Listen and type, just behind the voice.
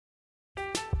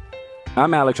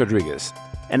I'm Alex Rodriguez.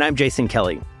 And I'm Jason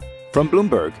Kelly. From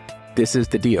Bloomberg, this is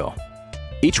The Deal.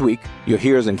 Each week, you'll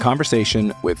hear us in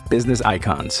conversation with business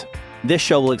icons. This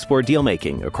show will explore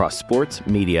deal-making across sports,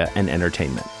 media, and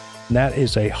entertainment. That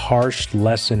is a harsh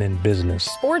lesson in business.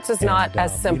 Sports is not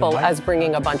as simple as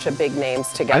bringing a bunch of big names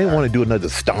together. I didn't want to do another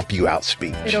stomp you out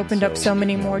speech. It opened up so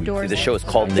many more doors. The show is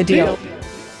called The Deal.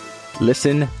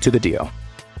 Listen to The Deal.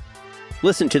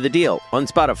 Listen to The Deal on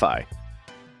Spotify.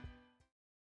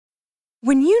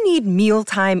 When you need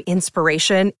mealtime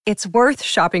inspiration, it's worth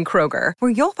shopping Kroger, where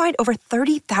you'll find over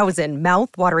 30,000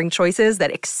 mouth-watering choices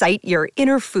that excite your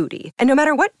inner foodie. And no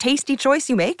matter what tasty choice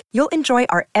you make, you'll enjoy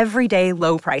our everyday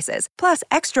low prices, plus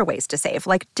extra ways to save,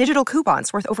 like digital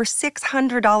coupons worth over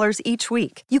 $600 each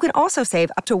week. You can also save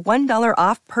up to $1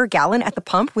 off per gallon at the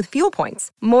pump with fuel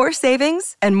points. More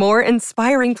savings and more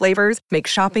inspiring flavors make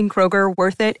shopping Kroger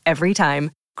worth it every time.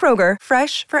 Kroger,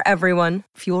 fresh for everyone.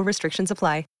 Fuel restrictions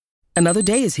apply. Another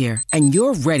day is here, and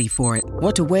you're ready for it.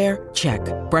 What to wear? Check.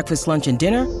 Breakfast, lunch, and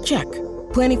dinner? Check.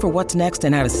 Planning for what's next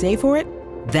and how to save for it?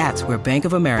 That's where Bank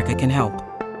of America can help.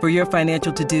 For your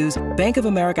financial to-dos, Bank of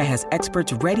America has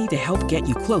experts ready to help get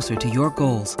you closer to your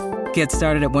goals. Get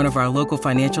started at one of our local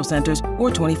financial centers or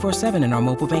 24/7 in our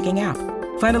mobile banking app.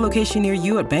 Find a location near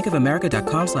you at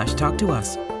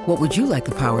bankofamerica.com/talktous. What would you like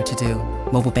the power to do?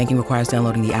 Mobile banking requires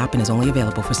downloading the app and is only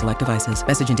available for select devices.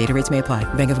 Message and data rates may apply.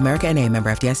 Bank of America N.A.,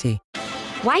 member FDIC.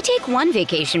 Why take one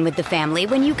vacation with the family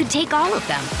when you could take all of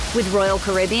them? With Royal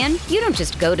Caribbean, you don't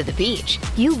just go to the beach.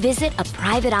 You visit a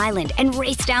private island and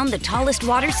race down the tallest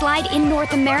water slide in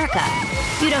North America.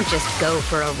 You don't just go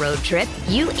for a road trip.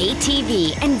 You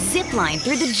ATV and zip line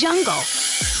through the jungle.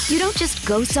 You don't just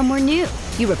go somewhere new.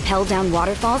 You rappel down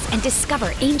waterfalls and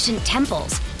discover ancient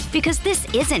temples. Because this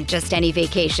isn't just any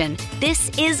vacation. This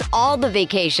is all the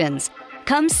vacations.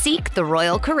 Come seek the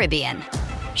Royal Caribbean.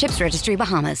 Ships Registry,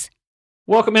 Bahamas.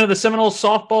 Welcome into the Seminoles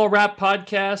Softball Wrap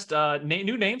Podcast.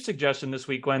 New name suggestion this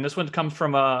week, Glenn. This one comes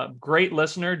from a great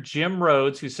listener, Jim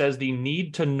Rhodes, who says the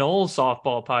Need to Knowles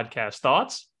Softball Podcast.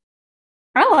 Thoughts?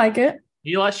 I like it.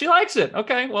 She likes it.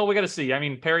 Okay, well, we got to see. I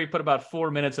mean, Perry put about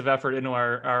 4 minutes of effort into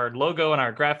our logo and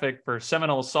our graphic for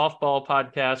Seminoles Softball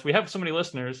Podcast. We have so many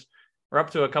listeners. We're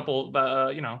up to a couple,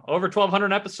 over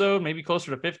 1,200 episode, maybe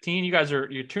closer to 15. You guys you're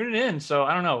tuning in. So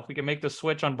I don't know if we can make the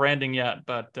switch on branding yet,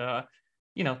 but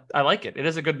I like it. It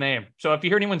is a good name. So if you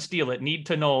hear anyone steal it, Need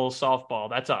to Knowles Softball,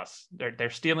 that's us. They're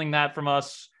stealing that from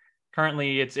us.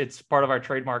 Currently, it's part of our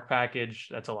trademark package.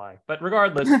 That's a lie. But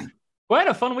regardless, we had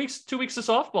a fun 2 weeks of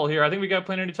softball here. I think we got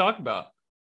plenty to talk about.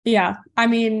 Yeah. I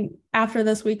mean, after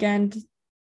this weekend,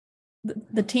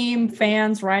 the team,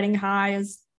 fans riding high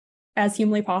as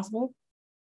humanly possible.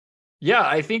 Yeah,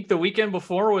 I think the weekend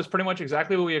before was pretty much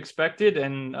exactly what we expected.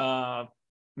 And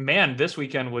man, this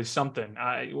weekend was something.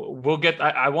 I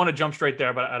want to jump straight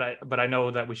there, but I know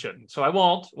that we shouldn't. So I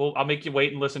won't. I'll make you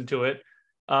wait and listen to it.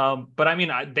 But I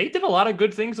mean, they did a lot of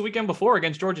good things the weekend before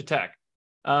against Georgia Tech.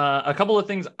 A couple of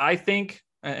things I think,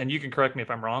 and you can correct me if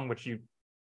I'm wrong, you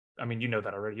know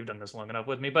that already. You've done this long enough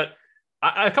with me, but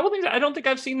a couple of things I don't think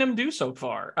I've seen them do so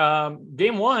far.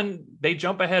 Game one, they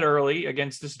jump ahead early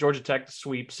against this Georgia Tech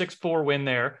sweep, 6-4 win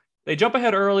there. They jump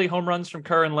ahead early, home runs from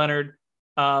Kerr and Leonard,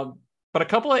 but a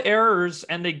couple of errors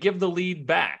and they give the lead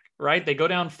back, right? They go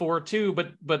down 4-2,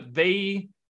 but they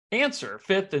answer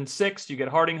 5th and 6th. You get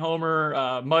Harding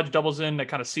homer, Mudge doubles in to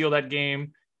kind of seal that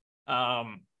game.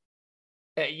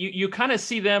 You kind of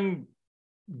see them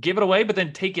give it away, but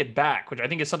then take it back, which I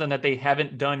think is something that they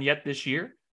haven't done yet this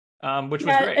year. Which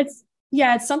was great.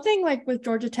 It's something like with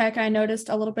Georgia Tech. I noticed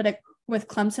a little bit with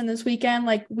Clemson this weekend.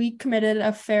 Like we committed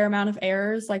a fair amount of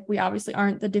errors. Like we obviously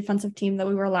aren't the defensive team that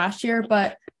we were last year,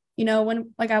 but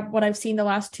what I've seen the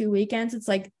last 2 weekends, it's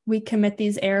like we commit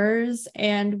these errors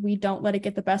and we don't let it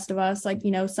get the best of us. Like,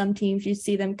 some teams you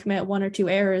see them commit 1 or 2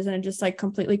 errors and it just like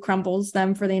completely crumbles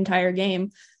them for the entire game.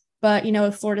 But,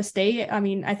 with Florida State,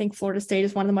 I think Florida State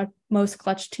is one of the most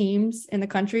clutch teams in the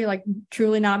country, like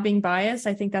truly not being biased.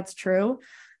 I think that's true.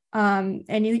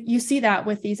 And you see that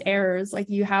with these errors, like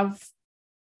you have,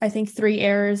 I think 3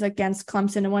 errors against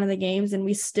Clemson in one of the games and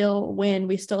we still win,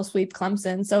 we still sweep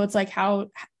Clemson. So it's like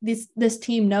how this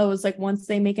team knows, like once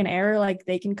they make an error, like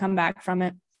they can come back from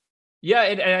it. Yeah,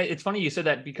 it's funny you said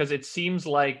that because it seems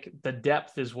like the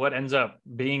depth is what ends up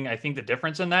being, I think, the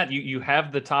difference in that. You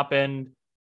have the top end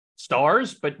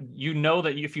stars, but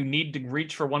that if you need to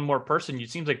reach for one more person,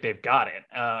 it seems like they've got it.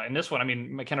 In this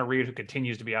one, McKenna Reed, who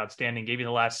continues to be outstanding, gave you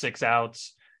the last 6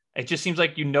 outs. It just seems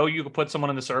like you could put someone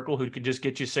in the circle who could just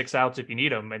get you 6 outs if you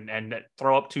need them, and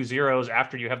throw up 2 zeros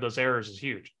after you have those errors is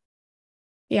huge.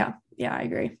 Yeah, I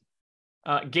agree.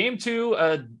 Game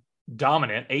 2,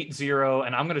 dominant, 8-0.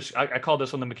 And I called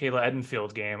this one the Michaela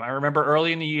Edenfield game. I remember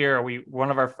early in the year,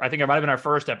 I think it might have been our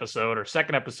first episode or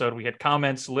second episode, we had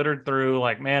comments littered through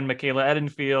like, man, Michaela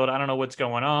Edenfield, I don't know what's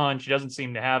going on. She doesn't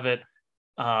seem to have it.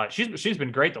 She's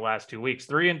been great the last 2 weeks,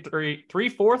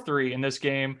 3-4-3 in this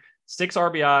game, 6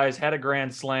 RBIs, had a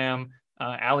grand slam.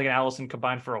 Allie and Allison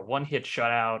combined for a 1-hit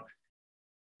shutout.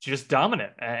 Just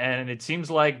dominant. And it seems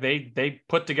like they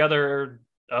put together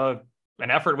an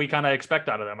effort we kind of expect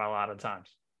out of them a lot of times.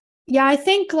 Yeah, I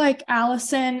think like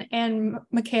Allison and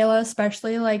Michaela,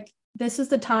 especially, like this is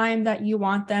the time that you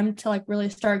want them to like really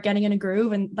start getting in a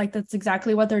groove. And like, that's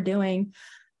exactly what they're doing.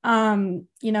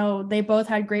 They both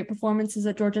had great performances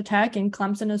at Georgia Tech and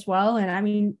Clemson as well. And I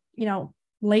mean,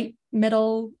 late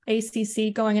middle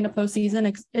ACC going into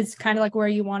postseason, it's kind of like where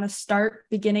you want to start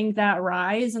beginning that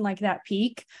rise and like that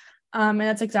peak. And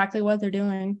that's exactly what they're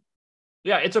doing.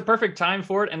 Yeah, it's a perfect time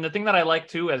for it. And the thing that I like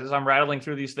too, as I'm rattling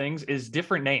through these things, is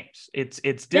different names. It's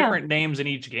different names in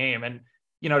each game. And,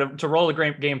 to roll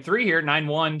a game 3 here,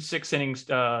 9-1, 6 innings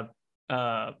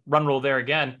run rule there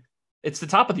again. It's the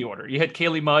top of the order. You had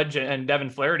Kaylee Mudge and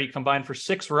Devin Flaherty combined for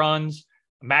 6 runs.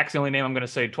 Max, the only name I'm going to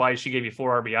say twice, she gave you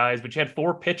 4 RBIs, but you had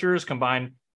 4 pitchers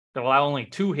combined to allow only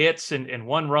 2 hits and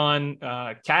 1 run.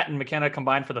 Kat and McKenna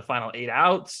combined for the final 8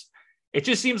 outs. It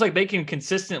just seems like they can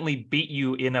consistently beat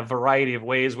you in a variety of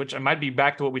ways, which might be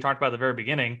back to what we talked about at the very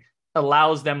beginning,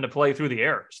 allows them to play through the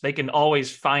errors. They can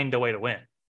always find a way to win.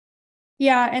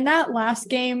 Yeah, and that last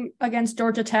game against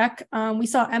Georgia Tech, we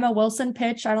saw Emma Wilson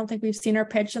pitch. I don't think we've seen her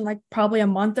pitch in like probably a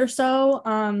month or so.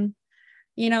 And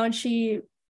she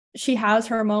has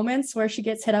her moments where she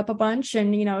gets hit up a bunch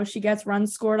and, she gets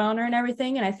runs scored on her and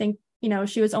everything. And I think,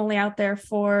 she was only out there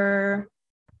for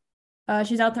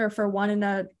she's out there for one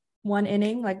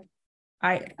inning. Like,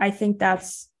 I think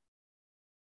that's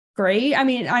great. I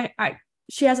mean,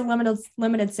 she has a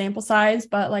limited sample size,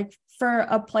 but like for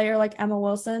a player like Emma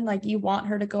Wilson, like you want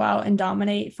her to go out and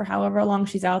dominate for however long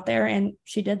she's out there. And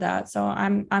she did that. So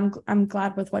I'm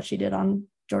glad with what she did on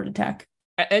Georgia Tech.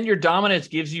 And your dominance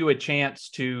gives you a chance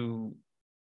to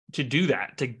do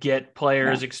that, to get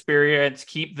players experience,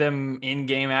 keep them in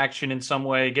game action in some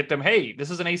way, get them, hey,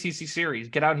 this is an ACC series,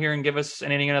 get out here and give us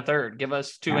an inning and a third, give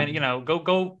us 2 innings,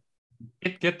 go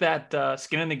get that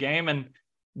skin in the game, and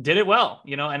did it well,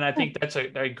 and I think that's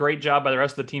a great job by the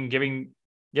rest of the team giving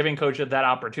Coach that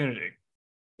opportunity.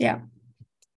 Yeah.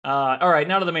 All right,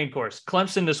 now to the main course.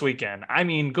 Clemson this weekend. I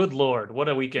mean, good Lord, what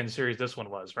a weekend series this one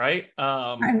was, right?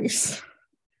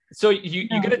 So you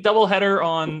get a doubleheader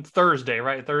on Thursday,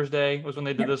 right? Thursday was when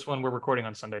they did this one. We're recording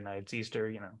on Sunday night. It's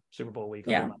Easter, Super Bowl week.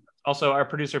 Yeah. Also, our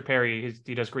producer, Perry,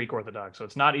 he does Greek Orthodox, so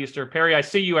it's not Easter. Perry, I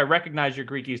see you. I recognize your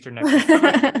Greek Easter next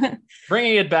week.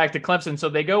 Bringing it back to Clemson. So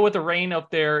they go with the rain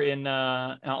up there in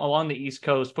along the East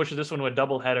Coast, pushes this one to a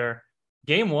doubleheader.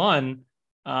 Game 1,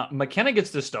 McKenna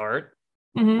gets to start.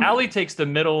 Mm-hmm. Allie takes the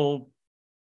middle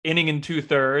inning and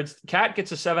 2/3. Kat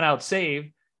gets a 7-out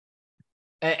save.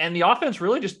 And the offense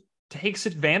really just takes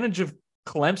advantage of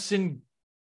Clemson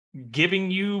giving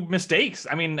you mistakes.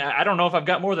 I mean, I don't know if I've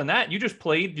got more than that. You just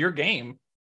played your game.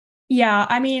 Yeah,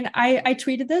 I mean, I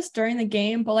tweeted this during the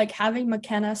game, but like having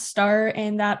McKenna start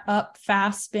and that up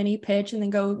fast spinny pitch and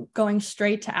then going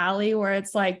straight to Allie, where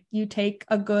it's like you take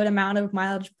a good amount of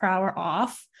mileage per hour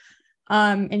off,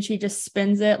 and she just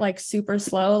spins it like super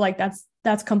slow. Like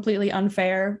that's completely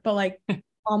unfair, but like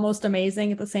almost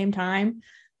amazing at the same time.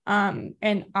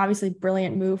 And obviously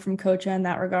brilliant move from Coach in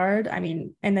that regard. I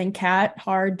mean, and then Kat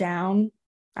hard down.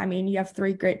 I mean, you have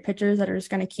 3 great pitchers that are just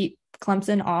going to keep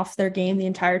Clemson off their game the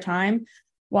entire time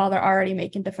while they're already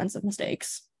making defensive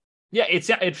mistakes. Yeah,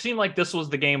 it seemed like this was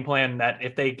the game plan, that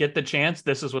if they get the chance,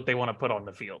 this is what they want to put on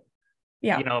the field.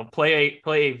 Yeah. Play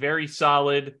a very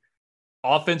solid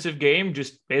offensive game.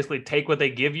 Just basically take what they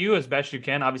give you as best you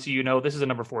can. Obviously, this is a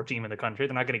number 4 team in the country.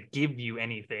 They're not going to give you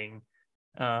anything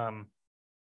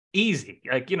easy.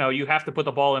 Like, you have to put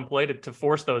the ball in play to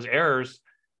force those errors.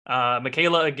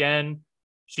 Michaela, again,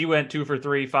 she went 2 for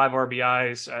 3, 5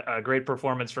 RBIs, a great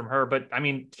performance from her. But I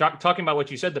mean, talking about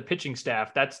what you said, the pitching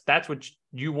staff, that's what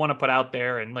you want to put out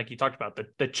there. And like you talked about,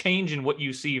 the change in what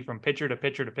you see from pitcher to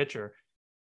pitcher to pitcher,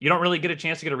 you don't really get a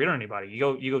chance to get a read on anybody.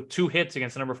 You go 2 hits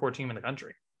against the number 4 team in the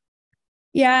country.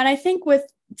 Yeah. And I think with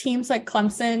teams like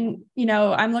Clemson,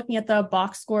 I'm looking at the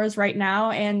box scores right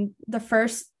now, and the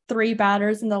first 3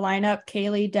 batters in the lineup,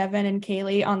 Kaylee, Devin, and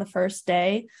Kaylee on the first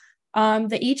day,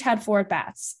 they each had 4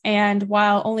 at-bats. And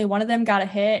while only one of them got a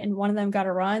hit and one of them got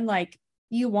a run, like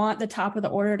you want the top of the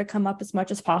order to come up as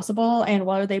much as possible. And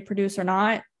whether they produce or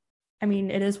not, I mean,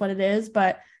 it is what it is.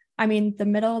 But I mean, the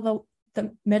middle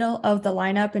the middle of the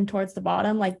lineup and towards the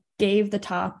bottom, like gave the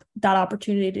top that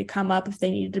opportunity to come up if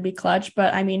they needed to be clutch.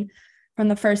 But I mean, from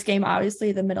the first game,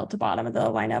 obviously the middle to bottom of the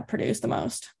lineup produced the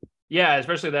most. Yeah,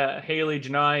 especially that Haley,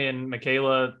 Janai, and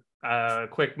Michaela.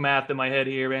 Quick math in my head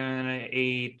here,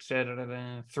 3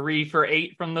 for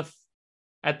 8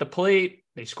 at the plate.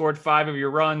 They scored 5 of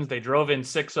your runs. They drove in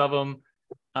 6 of them.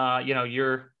 Let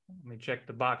me check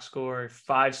the box score,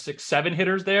 5, 6, 7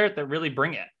 hitters there that really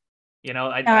bring it.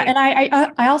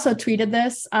 I also tweeted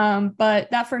this, but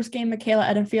that first game, Michaela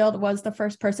Edenfield was the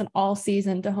first person all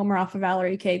season to homer off of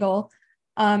Valerie Cagle.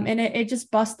 And it just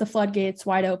bust the floodgates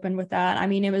wide open with that. I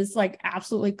mean, it was like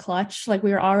absolutely clutch. Like we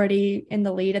were already in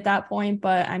the lead at that point,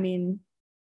 but I mean,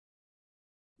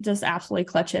 just absolutely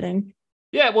clutch hitting.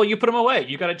 Yeah, well, you put them away.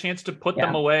 You got a chance to put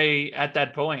them away at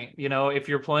that point. If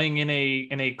you're playing in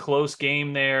a close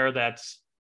game there, that's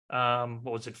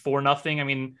 4-0. I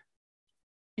mean,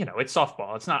 it's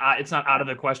softball. It's not out of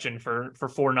the question for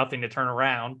 4-0 to turn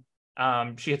around.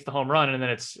 She hits the home run, and then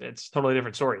it's totally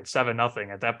different story. It's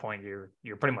 7-0 at that point.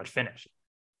 You're pretty much finished.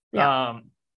 Yeah.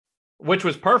 Which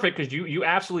was perfect because you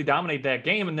absolutely dominate that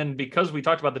game. And then because we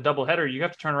talked about the doubleheader, you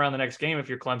have to turn around the next game if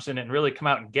you're Clemson and really come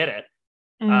out and get it.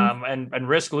 And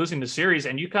risk losing the series.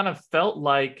 And you kind of felt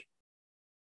like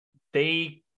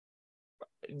you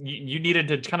needed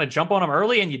to kind of jump on them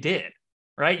early, and you did,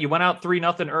 right? You went out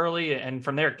 3-0 early, and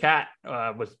from there, Kat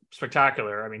was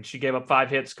spectacular. I mean, she gave up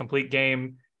 5 hits, complete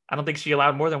game. I don't think she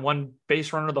allowed more than one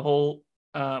base runner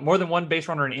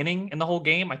an inning in the whole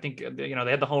game. I think, they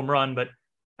had the home run, but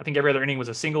I think every other inning was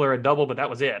a single or a double, but that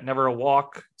was it. Never a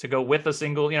walk to go with a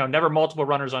single, never multiple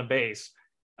runners on base.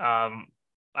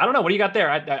 I don't know. What do you got there?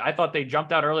 I thought they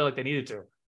jumped out early like they needed to.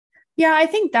 Yeah, I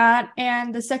think that.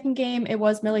 And the second game, it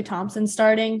was Millie Thompson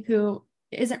starting, who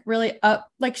isn't really up.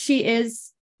 Like she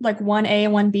is like 1A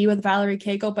and 1B with Valerie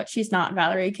Cagle, but she's not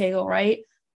Valerie Cagle, right?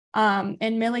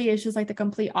 And Millie is just like the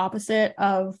complete opposite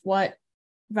of what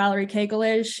Valerie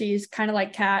Cagle is. She's kind of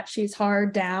like Kat. She's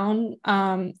hard down.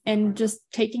 And just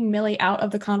taking Millie out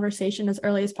of the conversation as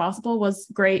early as possible was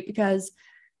great because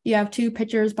you have 2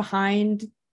 pitchers behind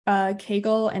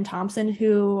Cagle and Thompson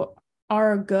who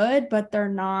are good, but they're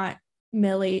not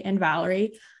Millie and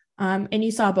Valerie. And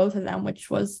you saw both of them, which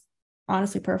was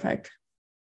honestly perfect.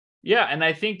 Yeah. And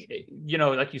I think,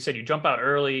 like you said, you jump out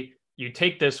early, you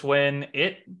take this win.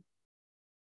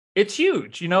 It's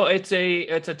huge. It's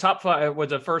a top 5. It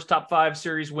was a first top 5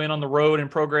 series win on the road in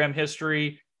program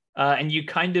history. And you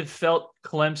kind of felt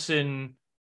Clemson,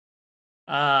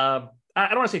 I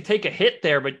don't want to say take a hit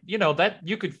there, but that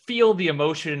you could feel the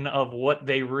emotion of what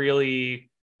they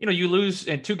really, you lose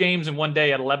in 2 games in one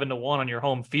day at 11-1 on your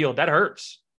home field. That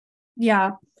hurts.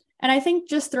 Yeah. And I think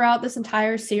just throughout this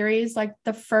entire series, like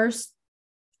the first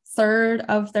third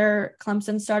of their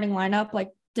Clemson starting lineup, like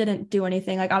didn't do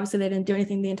anything. Like obviously they didn't do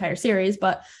anything the entire series,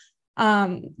 but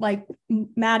like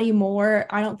Maddie Moore,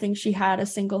 I don't think she had a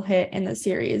single hit in the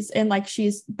series, and like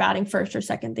she's batting first or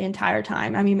second the entire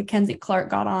time. I mean, Mackenzie Clark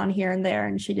got on here and there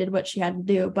and she did what she had to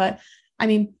do, but I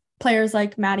mean, players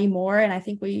like Maddie Moore, and I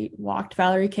think we walked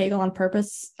Valerie Cagle on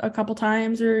purpose a couple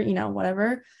times or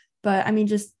whatever, but I mean,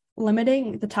 just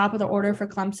limiting the top of the order for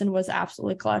Clemson was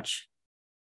absolutely clutch.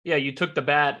 Yeah, you took the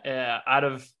bat out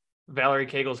of Valerie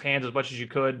Cagle's hands as much as you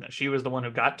could. She was the one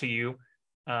who got to you.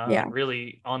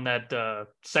 Really on that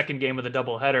second game of the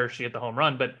doubleheader, she hit the home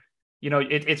run. But,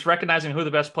 it's recognizing who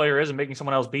the best player is and making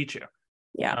someone else beat you.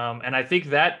 Yeah. And I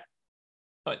think that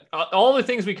all the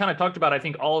things we kind of talked about, I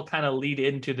think all kind of lead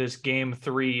into this game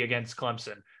 3 against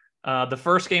Clemson. The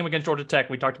first game against Georgia Tech,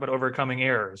 we talked about overcoming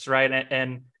errors, right?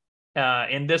 And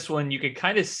in this one, you could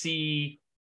kind of see,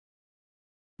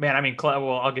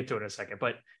 I'll get to it in a second,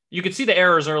 but you could see the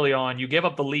errors early on. You give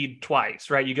up the lead twice,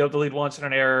 right? You give up the lead once in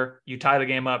an error, you tie the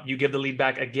game up, you give the lead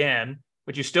back again,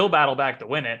 but you still battle back to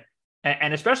win it.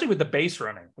 And especially with the base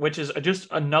running, which is just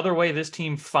another way this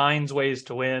team finds ways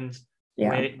to win.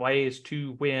 Ways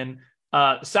to win.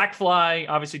 Sack fly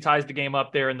obviously ties the game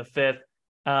up there in the 5th.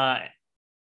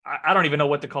 I don't even know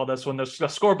what to call this one. The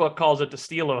scorebook calls it the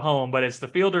steal of home, but it's the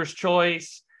fielder's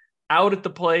choice, out at the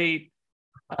plate,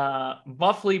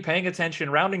 Muffley paying attention,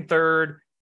 rounding third,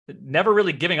 never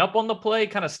really giving up on the play,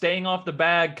 kind of staying off the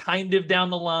bag, kind of down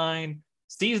the line,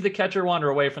 sees the catcher wander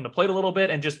away from the plate a little bit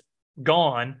and just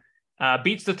gone,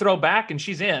 beats the throw back, and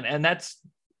she's in. And that's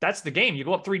the game. You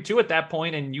go up 3-2 at that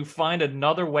point, and you find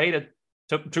another way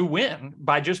to win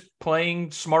by just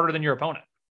playing smarter than your opponent.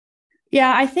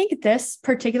 Yeah, I think this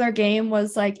particular game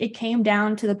was like, it came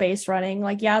down to the base running.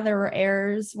 Like, yeah, there were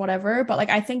errors, whatever, but like,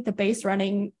 I think the base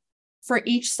running for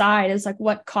each side is like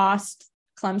what cost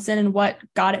Clemson and what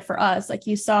got it for us. Like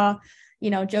you saw,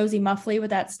 Josie Muffley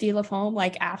with that steal of home,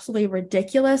 like absolutely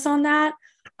ridiculous on that.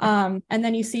 And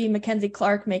then you see Mackenzie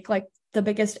Clark make like the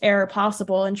biggest error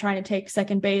possible in trying to take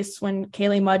second base when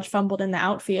Kaylee Mudge fumbled in the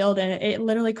outfield, and it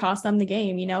literally cost them the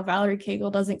game. Valerie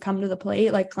Cagle doesn't come to the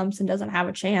plate, like Clemson doesn't have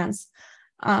a chance.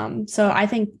 So I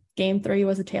think game 3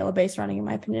 was a tale of base running, in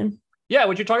my opinion. Yeah,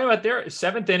 what you're talking about there,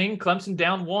 7th inning, Clemson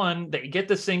down 1. They get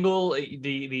the single,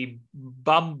 the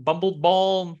bumbled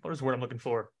ball. What is the word I'm looking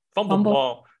for? Fumbled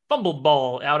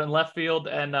ball out in left field.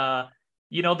 And,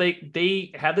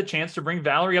 they had the chance to bring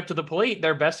Valerie up to the plate,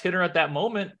 their best hitter at that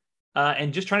moment,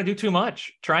 and just trying to do too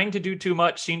much. Trying to do too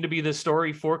much seemed to be the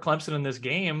story for Clemson in this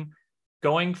game,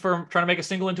 going from trying to make a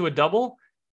single into a double,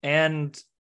 and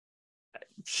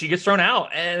she gets thrown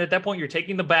out. And at that point, you're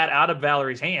taking the bat out of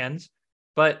Valerie's hands.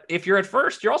 But if you're at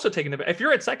first, you're also taking if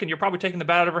you're at second, you're probably taking the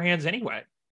bat out of her hands anyway,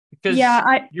 because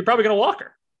you're probably going to walk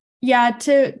her. Yeah.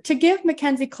 To give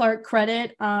Mackenzie Clark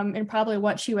credit, and probably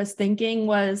what she was thinking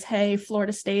was, hey,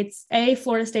 Florida State's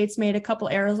made a couple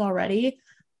errors already.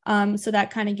 So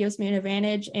that kind of gives me an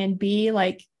advantage. And B,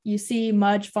 like you see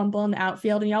Mudge fumble in the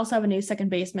outfield, and you also have a new second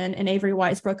baseman in Avery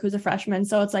Weisbrook, who's a freshman.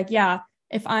 So it's like, yeah,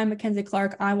 if I'm Mackenzie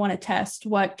Clark, I want to test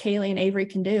what Kaylee and Avery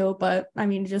can do. But I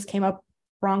mean, it just came up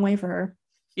wrong way for her.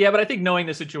 Yeah, but I think knowing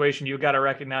the situation, you got to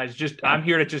recognize I'm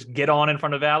here to just get on in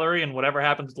front of Valerie, and whatever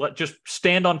happens, just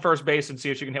stand on first base and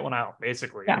see if she can hit one out,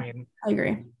 basically. Yeah, I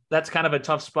agree. That's kind of a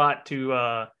tough spot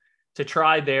to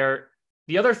try there.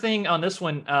 The other thing on this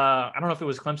one, I don't know if it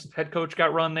was Clemson's head coach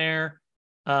got run there.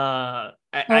 I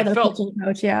felt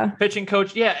pitching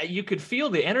coach. Yeah, you could feel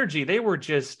the energy. They were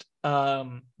just,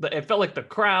 it felt like the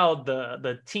crowd,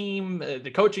 the team,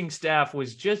 the coaching staff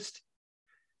was just,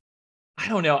 I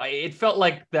don't know. It felt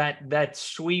like that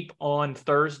sweep on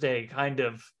Thursday kind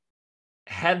of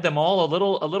had them all a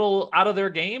little out of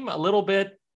their game, a little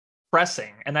bit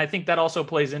pressing. And I think that also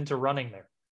plays into running there.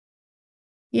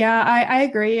 Yeah, I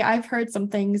agree. I've heard some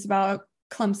things about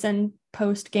Clemson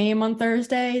post game on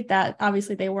Thursday that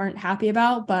obviously they weren't happy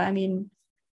about, but I mean,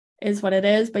 is what it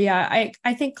is. But yeah,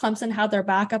 I think Clemson had their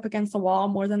back up against the wall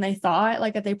more than they thought.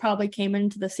 Like they probably came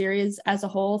into the series as a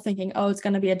whole thinking, oh, it's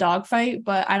going to be a dogfight,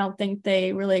 but I don't think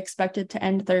they really expected to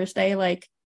end Thursday like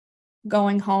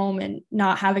going home and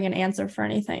not having an answer for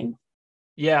anything.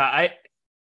 Yeah,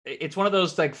 it's one of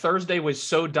those, like, Thursday was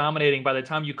so dominating. By the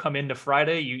time you come into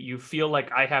Friday, you feel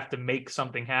like I have to make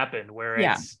something happen, where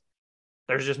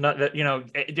there's just not that,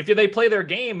 if they play their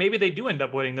game, maybe they do end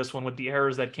up winning this one with the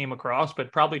errors that came across,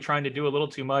 but probably trying to do a little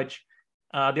too much.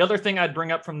 The other thing I'd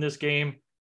bring up from this game,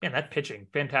 man, that pitching,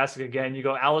 fantastic again. You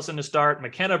go Allison to start,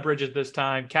 McKenna bridges this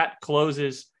time, Kat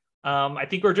closes. I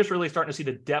think we're just really starting to see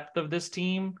the depth of this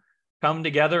team come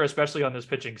together, especially on this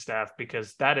pitching staff,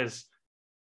 because that is,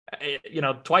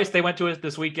 twice they went to it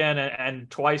this weekend, and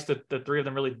twice the three of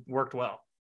them really worked well.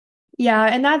 Yeah.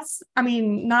 And that's, I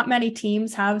mean, not many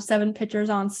teams have 7 pitchers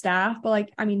on staff, but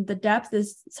the depth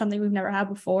is something we've never had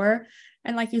before.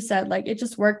 And like you said, it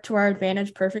just worked to our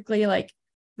advantage perfectly. Like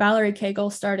Valerie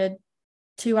Cagle started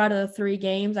 2 out of the 3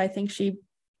 games. I think she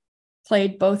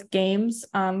played both games,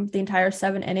 the entire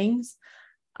 7 innings.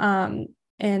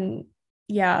 And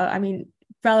yeah, I mean,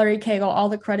 Valerie Cagle, all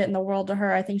the credit in the world to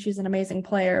her. I think she's an amazing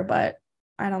player, but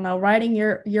I don't know, riding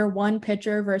your one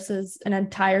pitcher versus an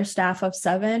entire staff of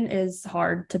 7 is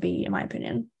hard to beat, in my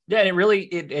opinion. Yeah, it really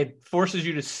it forces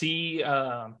you to see,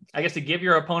 I guess, to give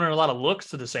your opponent a lot of looks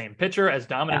to the same pitcher, as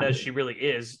dominant as she really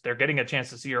is. They're getting a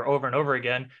chance to see her over and over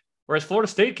again, whereas Florida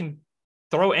State can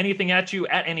throw anything at you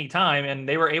at any time, and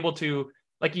they were able to,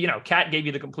 Kat gave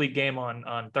you the complete game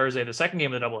on Thursday, the second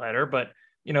game of the doubleheader, but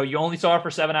you only saw her for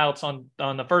 7 outs on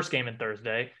the first game in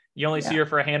Thursday. You only see her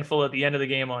for a handful at the end of the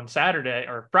game on Saturday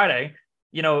or Friday.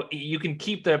 You can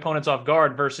keep the opponents off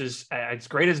guard, versus as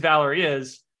great as Valerie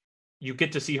is, you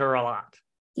get to see her a lot.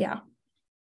 Yeah.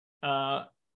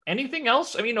 Anything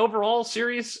else? I mean, overall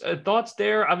serious thoughts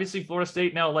there. Obviously Florida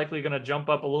State now likely going to jump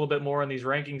up a little bit more in these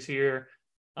rankings here.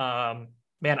 Man,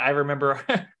 I remember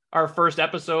our first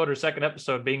episode or second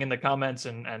episode being in the comments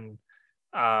and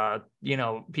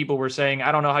people were saying,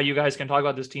 I don't know how you guys can talk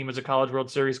about this team as a College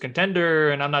World Series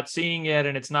contender, and I'm not seeing it,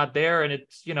 and it's not there, and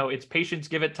it's, it's patience,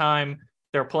 give it time.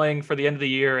 They're playing for the end of the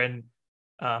year, and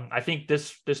I think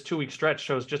this 2-week stretch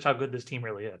shows just how good this team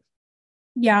really is.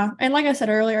 Yeah, and like I said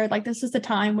earlier, this is the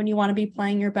time when you want to be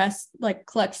playing your best,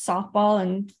 clutch softball,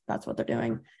 and that's what they're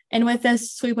doing. And with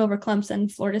this sweep over Clemson,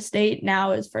 Florida State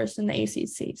now is first in the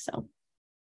ACC. So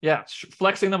yeah,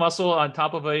 flexing the muscle on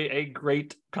top of a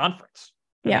great conference.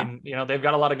 I mean, they've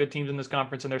got a lot of good teams in this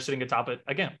conference, and they're sitting atop it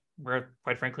again, where,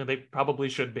 quite frankly, they probably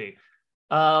should be.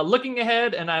 Looking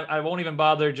ahead, and I won't even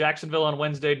bother, Jacksonville on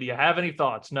Wednesday. Do you have any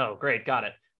thoughts? No. Great. Got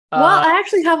it. Well, I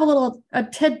actually have a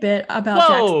tidbit about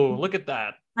Jacksonville. Look at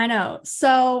that. I know.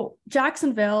 So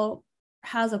Jacksonville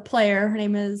has a player. Her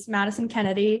name is Madison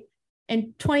Kennedy.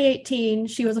 In 2018,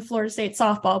 she was a Florida State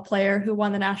softball player who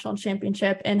won the national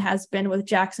championship and has been with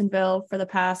Jacksonville for the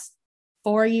past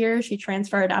 4 years. She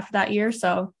transferred after that year.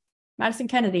 So Madison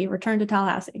Kennedy returned to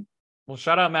Tallahassee. Well,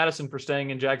 shout out Madison for staying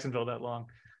in Jacksonville that long.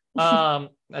 That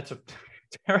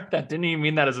didn't even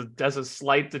mean that as a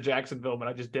slight to Jacksonville, but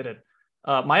I just did it.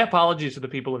 My apologies to the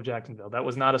people of Jacksonville. That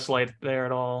was not a slight there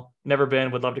at all. Never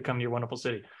been. Would love to come to your wonderful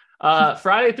city.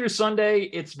 Friday through Sunday,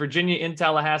 it's Virginia in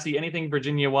Tallahassee. Anything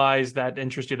Virginia-wise that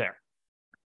interests you there?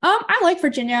 I like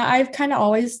Virginia. I've kind of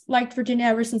always liked Virginia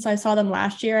ever since I saw them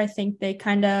last year. I think they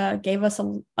kind of gave us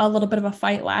a little bit of a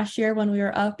fight last year when we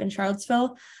were up in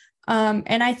Charlottesville.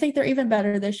 And I think they're even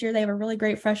better this year. They have a really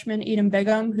great freshman, Eden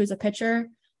Bigham, who's a pitcher.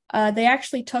 They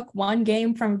actually took one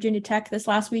game from Virginia Tech this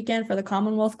last weekend for the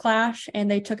Commonwealth Clash, and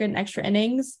they took it in extra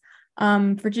innings.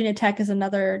 Virginia Tech is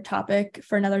another topic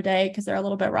for another day because they're a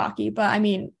little bit rocky. But I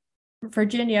mean,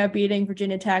 Virginia beating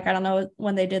Virginia Tech, I don't know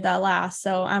when they did that last.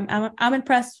 So I'm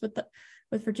impressed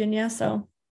with Virginia. So.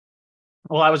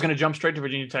 Well, I was going to jump straight to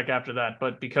Virginia Tech after that,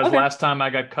 but because last time I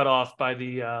got cut off by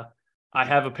the I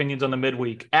have opinions on the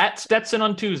midweek at Stetson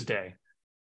on Tuesday.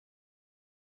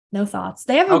 No thoughts.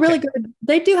 They have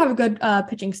they do have a good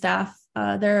pitching staff.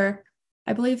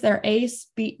 I believe their ace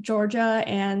beat Georgia,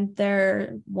 and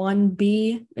their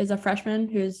 1B is a freshman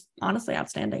who's honestly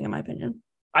outstanding in my opinion.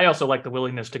 I also like the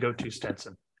willingness to go to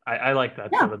Stetson. I like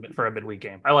that for a midweek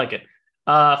game. I like it.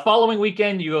 Following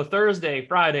weekend, you go Thursday,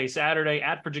 Friday, Saturday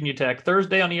at Virginia Tech.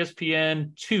 Thursday on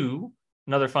ESPN2.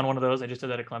 Another fun one of those. I just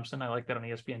did that at Clemson. I like that on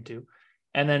ESPN2.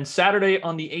 And then Saturday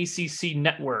on the ACC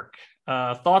network.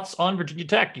 Thoughts on Virginia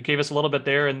Tech? You gave us a little bit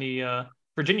there in the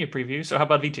Virginia preview. So how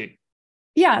about VT?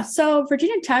 Yeah, so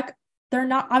Virginia Tech, they're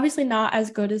obviously not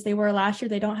as good as they were last year.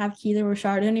 They don't have Keely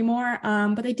Richard anymore,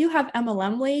 but they do have Emma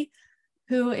Lemley,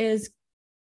 who is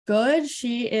good.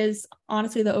 She is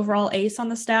honestly the overall ace on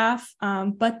the staff,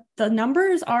 but the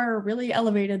numbers are really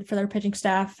elevated for their pitching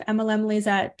staff. Emma Lemley's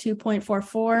at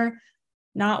 2.44,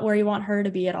 not where you want her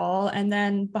to be at all. And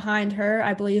then behind her,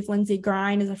 I believe Lindsey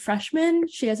Grine is a freshman.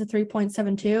 She has a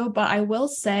 3.72, but I will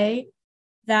say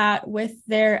that with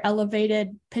their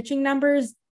elevated pitching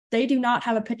numbers, they do not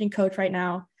have a pitching coach right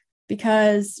now,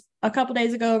 because a couple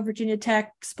days ago, Virginia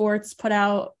Tech Sports put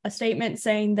out a statement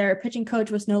saying their pitching coach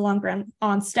was no longer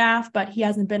on staff, but he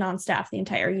hasn't been on staff the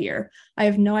entire year. I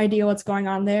have no idea what's going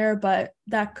on there, but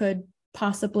that could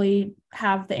possibly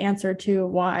have the answer to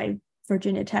why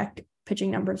Virginia Tech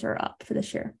pitching numbers are up for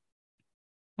this year.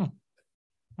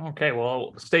 Okay,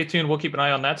 well, stay tuned. We'll keep an eye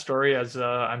on that story, as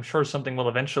I'm sure something will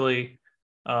eventually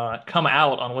come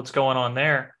out on what's going on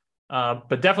there.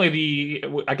 But definitely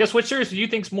I guess, which series do you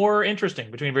think is more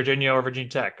interesting between Virginia or Virginia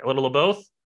Tech? A little of both?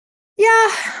 Yeah,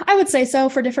 I would say so,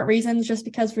 for different reasons, just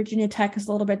because Virginia Tech is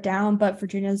a little bit down, but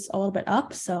Virginia's a little bit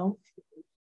up. So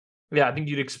yeah, I think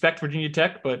you'd expect Virginia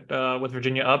Tech, but with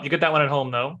Virginia up, you get that one at home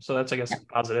though. So that's, I guess,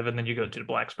 positive. And then you go to the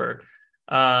Blacksburg.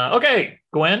 Okay,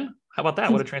 Gwen, how about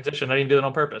that? What a transition. I didn't do it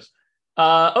on purpose.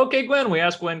 Okay, Gwen, we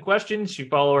ask Gwen questions. You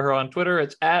follow her on Twitter.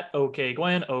 It's at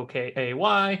OKGwen,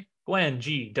 OKAY, Gwen,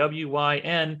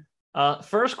 GWYN.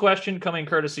 First question coming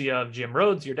courtesy of Jim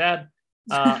Rhodes, your dad.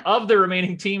 Of the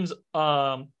remaining teams,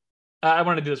 I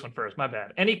want to do this one first. My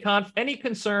bad. Any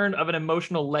concern of an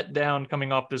emotional letdown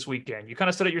coming off this weekend? You kind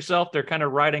of said it yourself. They're kind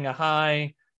of riding a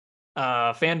high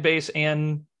fan base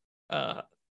and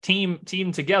team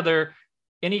together.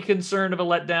 Any concern of a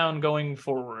letdown going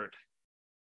forward?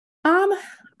 I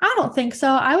don't think so.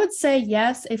 I would say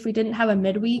yes if we didn't have a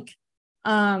midweek.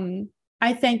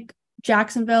 I think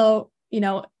Jacksonville,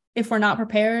 if we're not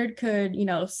prepared, could,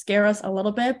 scare us a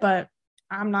little bit, but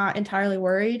I'm not entirely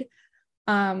worried.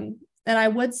 And I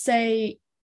would say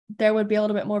there would be a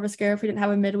little bit more of a scare if we didn't have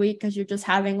a midweek, because you're just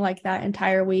having like that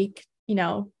entire week,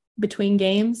 between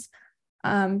games,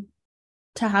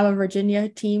 to have a Virginia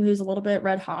team who's a little bit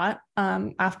red hot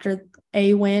after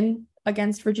a win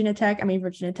against Virginia Tech. I mean,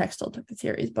 Virginia Tech still took the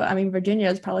series, but I mean, Virginia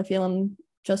is probably feeling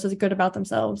just as good about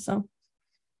themselves. So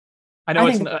I know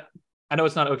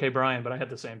it's not okay, Brian, but I had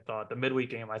the same thought. The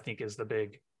midweek game, I think, is the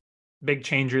big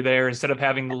changer there. Instead of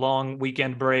having the long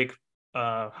weekend break,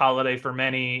 holiday for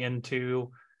many, into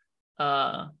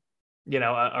a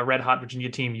red hot Virginia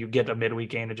team, you get a midweek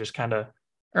game to just kind of,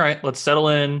 all right, let's settle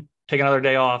in, take another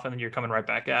day off, and then you're coming right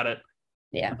back at it.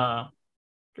 Yeah.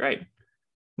 Great.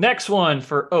 Next one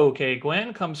for OK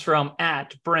Gwen comes from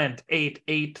at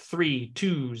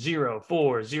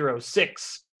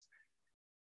Brent88320406.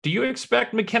 Do you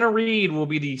expect McKenna Reed will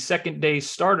be the second day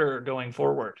starter going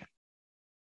forward?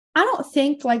 I don't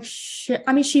think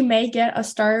she may get a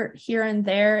start here and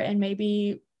there, and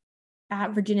maybe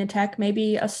at Virginia Tech,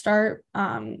 maybe a start.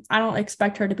 I don't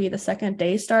expect her to be the second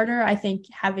day starter. I think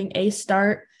having a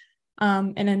start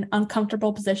in an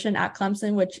uncomfortable position at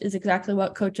Clemson, which is exactly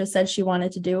what coach just said she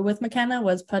wanted to do with McKenna,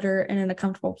 was put her in an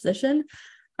uncomfortable position.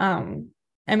 And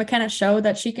McKenna showed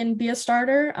that she can be a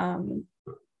starter.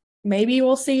 Maybe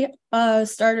we'll see a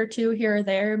start or two here or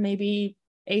there, maybe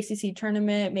ACC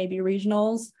tournament, maybe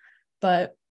regionals,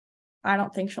 but I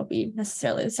don't think she'll be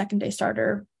necessarily the second day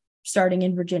starter starting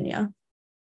in Virginia.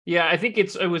 Yeah, I think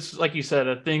it was, like you said,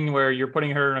 a thing where you're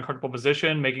putting her in a comfortable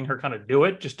position, making her kind of do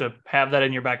it just to have that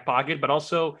in your back pocket. But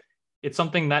also it's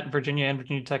something that Virginia and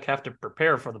Virginia Tech have to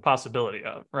prepare for the possibility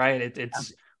of, right?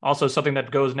 It's also something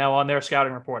that goes now on their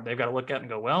scouting report. They've got to look at and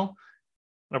go, well,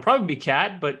 it'll probably be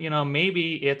Cat, but,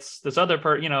 maybe it's this other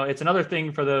it's another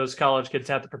thing for those college kids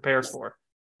to have to prepare for.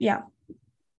 Yeah.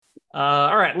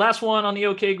 All right. Last one on the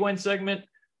OK Gwen segment.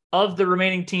 Of the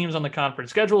remaining teams on the conference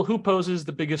schedule, who poses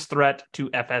the biggest threat to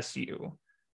FSU?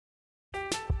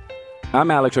 I'm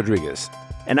Alex Rodriguez.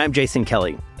 And I'm Jason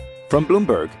Kelly. From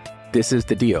Bloomberg, this is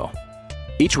The Deal.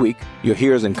 Each week, you'll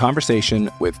hear us in conversation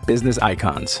with business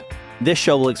icons. This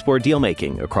show will explore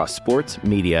deal-making across sports,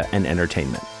 media, and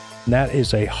entertainment. That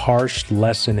is a harsh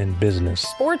lesson in business.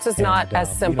 Sports is not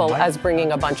as simple as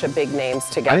bringing a bunch of big names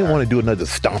together. I didn't want to do another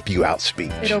stomp you out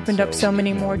speech. It opened up so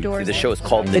many more doors. The show is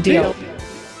called The Deal.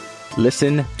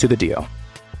 Listen to The Deal.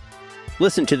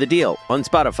 Listen to The Deal on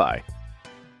Spotify.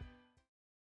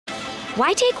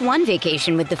 Why take one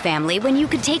vacation with the family when you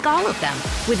could take all of them?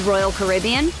 With Royal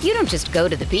Caribbean, you don't just go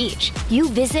to the beach. You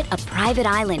visit a private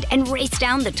island and race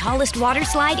down the tallest water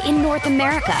slide in North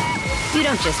America. You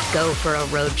don't just go for a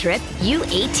road trip. You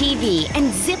ATV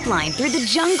and zip line through the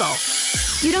jungle.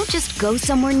 You don't just go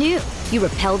somewhere new. You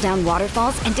rappel down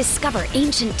waterfalls and discover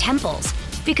ancient temples.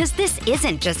 Because this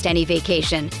isn't just any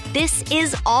vacation. This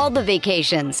is all the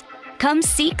vacations. Come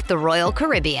seek the Royal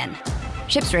Caribbean.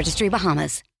 Ships Registry,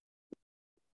 Bahamas.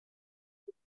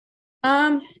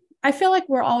 I feel like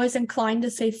we're always inclined to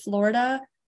say Florida,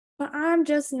 but I'm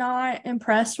just not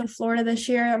impressed with Florida this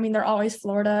year. I mean, they're always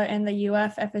Florida, and the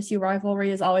UF FSU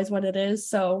rivalry is always what it is.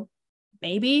 So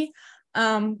maybe.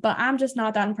 But I'm just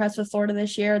not that impressed with Florida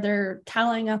this year. They're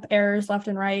tallying up errors left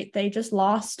and right. They just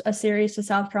lost a series to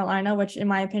South Carolina, which in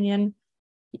my opinion,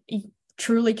 you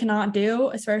truly cannot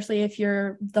do, especially if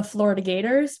you're the Florida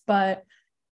Gators. But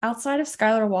outside of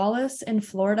Skylar Wallace in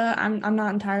Florida, I'm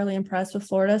not entirely impressed with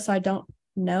Florida, so I don't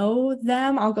know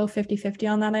them. I'll go 50-50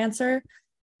 on that answer.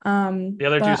 The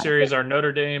other two series are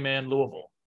Notre Dame and Louisville.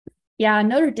 Yeah,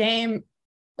 Notre Dame.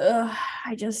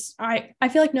 I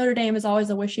feel like Notre Dame is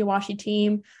always a wishy-washy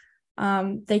team.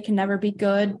 They can never be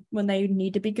good when they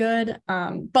need to be good.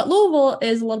 But Louisville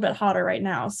is a little bit hotter right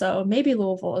now, so maybe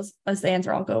Louisville is the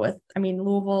answer I'll go with. I mean,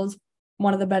 Louisville is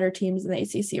one of the better teams in the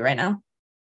ACC right now.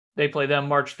 They play them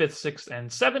March 5th, 6th, and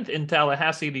 7th in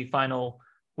Tallahassee, the final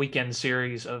weekend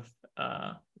series of,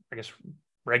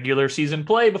 regular season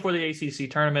play before the ACC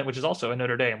tournament, which is also in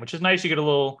Notre Dame, which is nice. You get a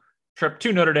little trip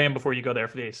to Notre Dame before you go there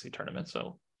for the ACC tournament.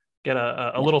 So get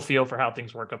a little feel for how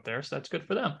things work up there. So that's good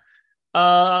for them.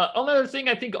 Another thing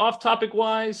I think off topic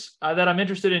wise that I'm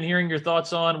interested in hearing your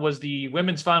thoughts on was the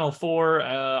women's Final Four.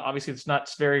 Obviously it's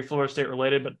not very Florida State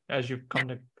related, but as you've come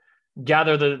to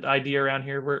gather the idea around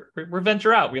here, we're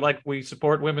venture out. We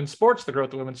support women's sports, the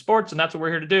growth of women's sports, and that's what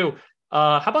we're here to do.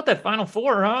 How about that Final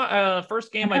Four, huh?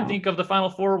 First game I think of the Final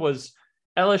Four was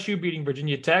LSU beating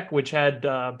Virginia Tech, which had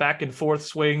back and forth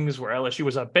swings where LSU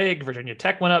was up big, Virginia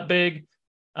Tech went up big,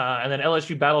 and then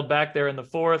LSU battled back there in the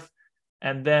fourth.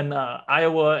 And then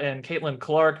Iowa and Caitlin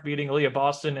Clark beating Aaliyah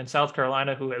Boston in South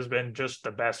Carolina, who has been just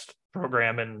the best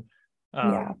program in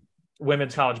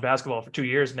women's college basketball for 2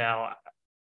 years now.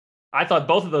 I thought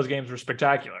both of those games were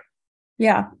spectacular.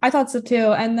 Yeah, I thought so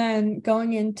too. And then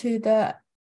going into the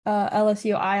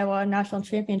LSU Iowa national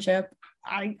championship,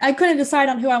 I couldn't decide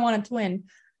on who I wanted to win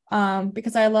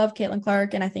because I love Caitlin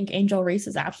Clark and I think Angel Reese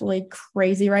is absolutely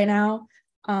crazy right now.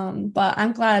 But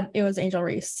I'm glad it was Angel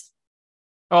Reese.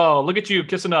 Oh, look at you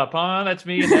kissing up, huh? That's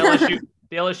me and the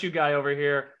LSU guy over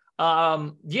here.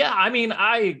 Yeah, I mean,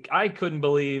 I couldn't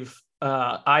believe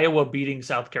Iowa beating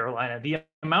South Carolina. The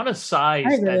amount of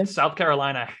size that South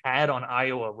Carolina had on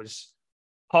Iowa was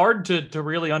hard to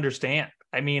really understand.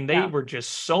 I mean, they were just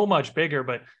so much bigger,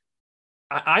 but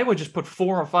Iowa just put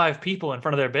 4 or 5 people in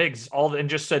front of their bigs and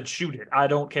just said, shoot it. I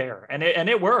don't care. And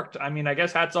it worked. I mean, I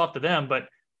guess hats off to them, but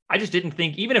I just didn't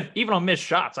think even on missed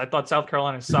shots, I thought South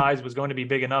Carolina's size was going to be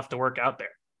big enough to work out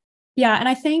there. Yeah. And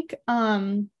I think,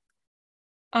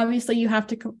 obviously you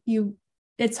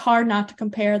it's hard not to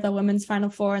compare the women's Final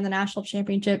Four and the national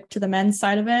championship to the men's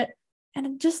side of it.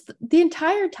 And just the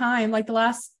entire time, like the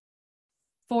last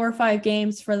 4 or 5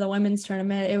 games for the women's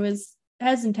tournament, it was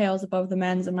heads and tails above the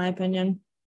men's, in my opinion.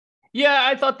 Yeah,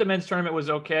 I thought the men's tournament was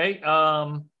okay.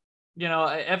 FAU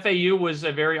was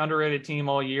a very underrated team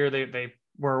all year. They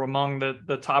were among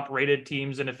the top rated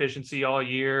teams in efficiency all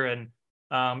year. And,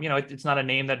 it's not a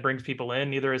name that brings people in,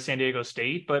 neither is San Diego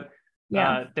State, but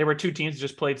they were 2 teams that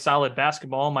just played solid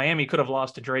basketball. Miami could have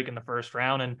lost to Drake in the first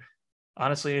round. And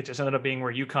honestly, it just ended up being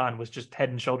where UConn was just head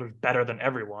and shoulders better than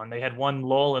everyone. They had one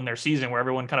lull in their season where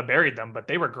everyone kind of buried them, but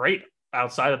they were great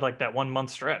outside of like that 1 month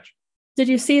stretch. Did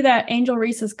you see that Angel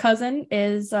Reese's cousin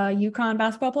is a UConn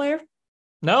basketball player?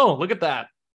 No, look at that.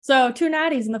 So 2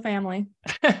 natties in the family.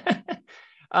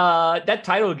 That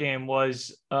title game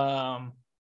was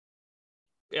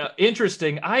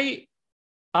interesting. I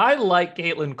like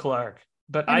Caitlin Clark,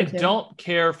 but I don't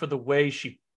care for the way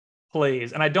she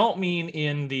plays. And I don't mean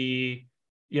in the,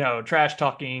 trash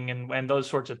talking and those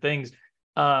sorts of things.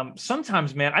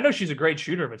 Sometimes, man, I know she's a great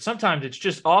shooter, but sometimes it's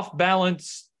just off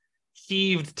balance,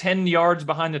 heaved 10 yards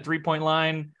behind the 3-point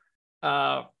line.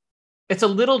 It's a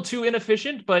little too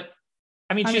inefficient, but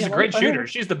she's a great shooter.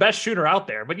 She's the best shooter out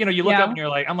there. But, you look up and you're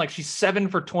like, she's 7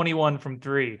 for 21 from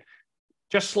 3.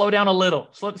 Just slow down a little.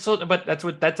 But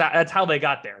that's how they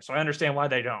got there. So I understand why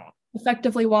they don't.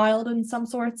 Effectively wild in some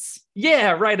sorts.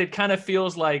 Yeah, right. It kind of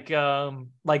feels like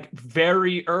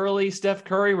very early Steph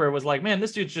Curry, where it was like, man,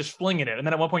 this dude's just flinging it. And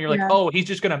then at one point you're like, oh, he's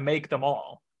just going to make them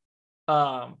all.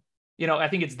 I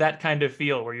think it's that kind of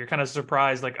feel where you're kind of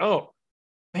surprised, like, oh,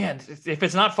 man, if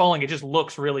it's not falling, it just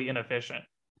looks really inefficient.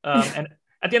 And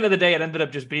at the end of the day, it ended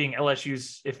up just being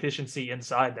LSU's efficiency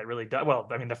inside that really does. Well,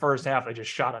 the first half, they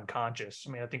just shot unconscious.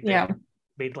 I think they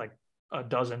made like a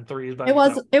dozen threes. But it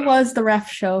was the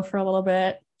ref show for a little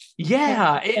bit.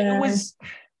 Yeah, it was.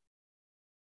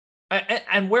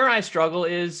 And where I struggle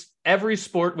is every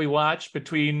sport we watch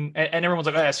and everyone's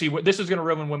like, see, this is going to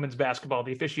ruin women's basketball.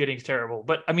 The officiating is terrible.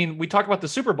 But we talk about the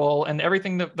Super Bowl and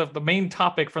everything. The main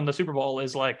topic from the Super Bowl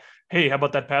is like, hey, how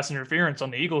about that pass interference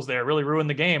on the Eagles there? Really ruined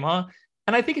the game, huh?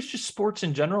 And I think it's just sports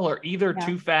in general are either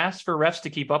too fast for refs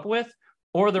to keep up with,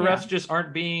 or the refs just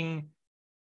aren't being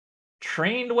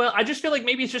trained well. I just feel like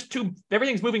maybe it's just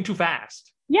everything's moving too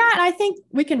fast. Yeah. And I think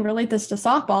we can relate this to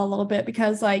softball a little bit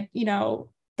because the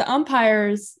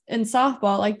umpires in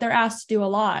softball, they're asked to do a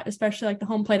lot, especially like the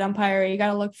home plate umpire. You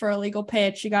got to look for a legal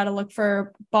pitch. You got to look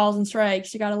for balls and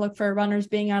strikes. You got to look for runners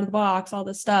being out of the box, all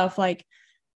this stuff.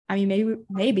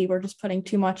 Maybe we're just putting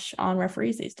too much on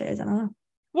referees these days. I don't know.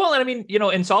 Well, and in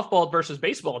softball versus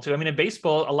baseball too. In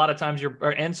baseball, a lot of times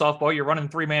and softball, you're running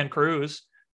 3-man crews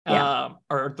or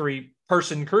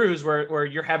 3-person crews where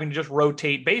you're having to just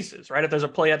rotate bases, right? If there's a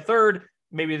play at third,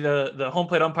 maybe the home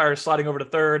plate umpire is sliding over to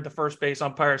third, the first base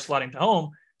umpire is sliding to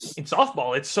home. In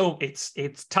softball,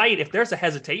 it's tight. If there's a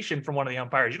hesitation from one of the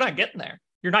umpires, you're not getting there.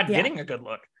 You're not getting a good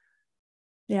look.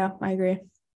 Yeah, I agree.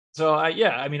 So I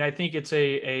think it's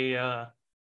a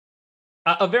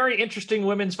very interesting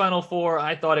women's Final Four.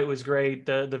 I thought it was great.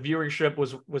 The viewership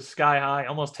was sky high,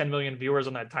 almost 10 million viewers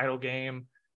on that title game.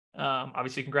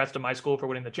 Obviously, congrats to my school for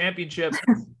winning the championship.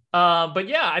 But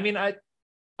yeah,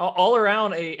 all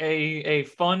around a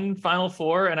fun Final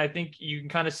Four, and I think you can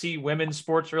kind of see women's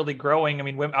sports really growing.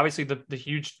 Obviously the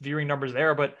huge viewing numbers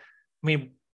there, but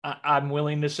I'm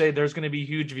willing to say there's going to be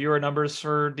huge viewer numbers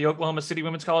for the Oklahoma City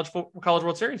Women's College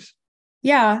World Series.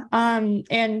 Yeah.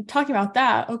 And talking about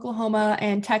that, Oklahoma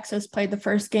and Texas played the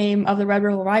first game of the Red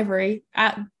River rivalry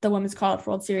at the Women's College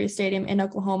World Series Stadium in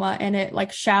Oklahoma, and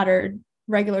it shattered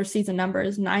regular season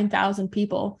numbers. 9,000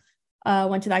 people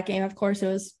went to that game. Of course, it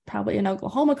was probably an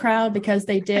Oklahoma crowd because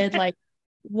they did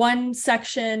one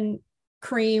section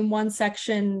cream, one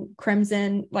section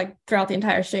crimson, throughout the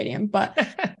entire stadium. But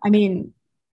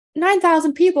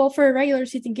 9,000 people for a regular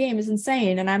season game is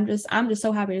insane. And I'm just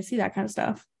so happy to see that kind of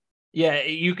stuff. Yeah,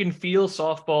 you can feel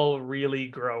softball really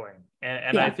growing,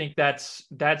 and I think that's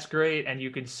great. And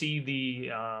you can see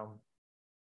the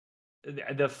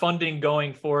funding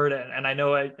going forward. And I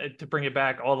know to bring it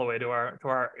back all the way to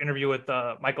our interview with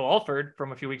Michael Alford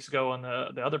from a few weeks ago on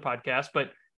the other podcast,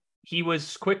 but he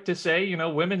was quick to say,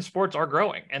 women's sports are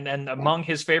growing, and among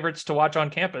his favorites to watch on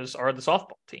campus are the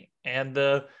softball team and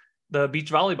the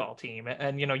beach volleyball team,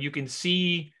 and you can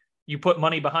see. You put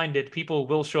money behind it, people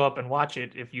will show up and watch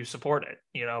it if you support it,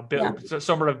 so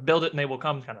sort of build it and they will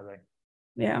come kind of thing.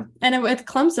 Yeah. And with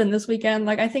Clemson this weekend,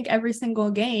 I think every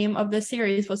single game of this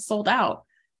series was sold out.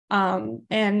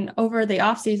 And over the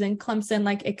offseason,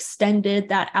 Clemson extended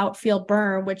that outfield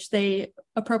berm, which they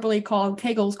appropriately called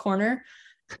Kegel's Corner.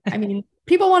 I mean,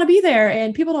 people want to be there,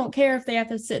 and people don't care if they have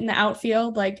to sit in the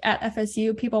outfield. Like at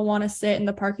FSU, people want to sit in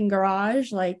the parking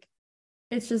garage. Like,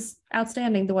 it's just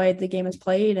outstanding the way the game is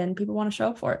played, and people want to show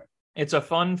up for it. It's a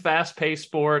fun, fast-paced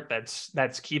sport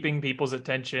that's keeping people's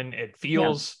attention. It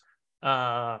feels,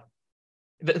 the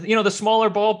smaller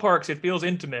ballparks, it feels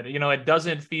intimate. It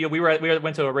doesn't feel. We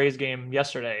went to a Rays game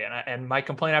yesterday, and my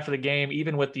complaint after the game,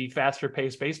 even with the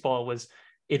faster-paced baseball, was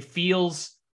it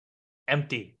feels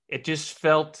empty. It just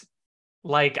felt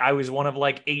like I was one of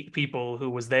like 8 people who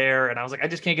was there, and I was like, I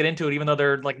just can't get into it, even though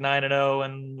they're like 9-0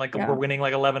 and like we're winning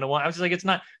like 11-1. I was just like, it's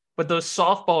not. But those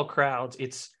softball crowds,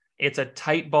 it's a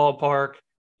tight ballpark.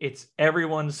 It's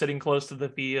everyone sitting close to the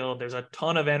field. There's a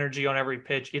ton of energy on every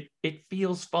pitch. It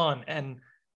feels fun, and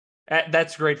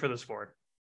that's great for the sport.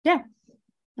 Yeah,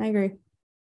 I agree.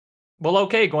 Well,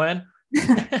 okay, Gwen.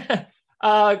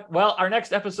 Well, our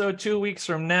next episode 2 weeks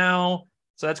from now.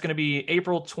 So that's going to be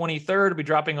April 23rd. It'll be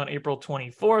dropping on April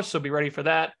 24th. So be ready for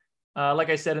that. Like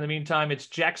I said, in the meantime, it's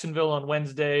Jacksonville on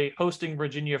Wednesday, hosting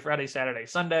Virginia Friday, Saturday,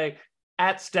 Sunday,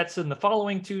 at Stetson the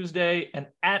following Tuesday, and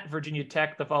at Virginia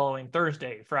Tech the following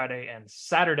Thursday, Friday, and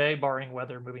Saturday, barring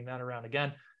weather moving that around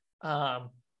again. So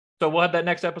we'll have that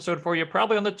next episode for you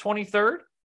probably on the 23rd,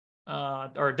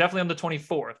 or definitely on the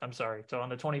 24th. I'm sorry. So on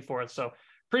the 24th. So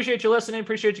appreciate you listening.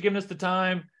 Appreciate you giving us the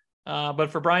time.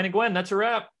 But for Brian and Gwen, that's a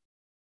wrap.